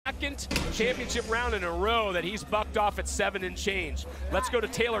second championship round in a row that he's bucked off at 7 and change. Let's go to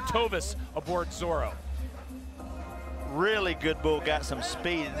Taylor Toves aboard Zorro. Really good bull, got some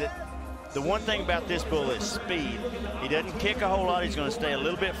speed. The one thing about this bull is speed. He doesn't kick a whole lot. He's going to stay a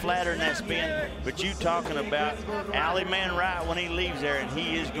little bit flatter in that spin. But you talking about alley man right when he leaves there, and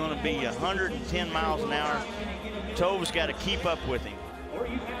he is going to be 110 miles an hour. Toves got to keep up with him.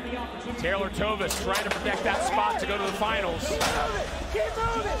 Taylor Toves trying to protect that spot to go to the finals. Keep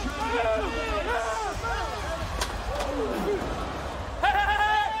moving.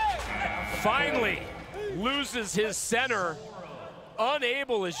 Finally loses his center.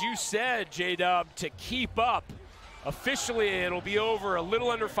 Unable, as you said, J-Dub, to keep up. Officially, it'll be over a little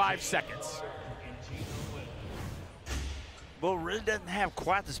under 5 seconds. Bull really doesn't have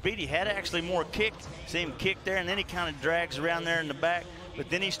quite the speed. He had actually more kick. See him kick there, and then he kind of drags around there in the back. But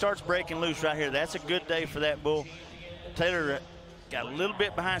then he starts breaking loose right here. That's a good day for that bull. Taylor got a little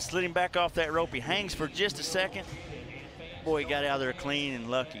bit behind, slid him back off that rope. He hangs for just a second. Boy, he got out there clean and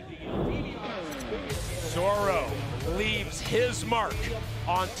lucky. Zorro leaves his mark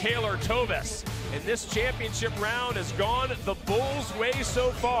on Taylor Toves. And this championship round has gone the Bulls' way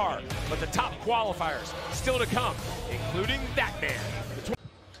so far. But the top qualifiers still to come, including that man.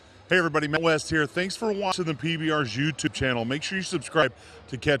 Hey everybody, Matt West here. Thanks for watching the PBR's YouTube channel. Make sure you subscribe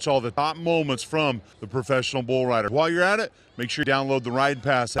to catch all the top moments from the professional bull rider. While you're at it, make sure you download the Ride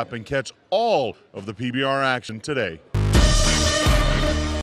Pass app and catch all of the PBR action today.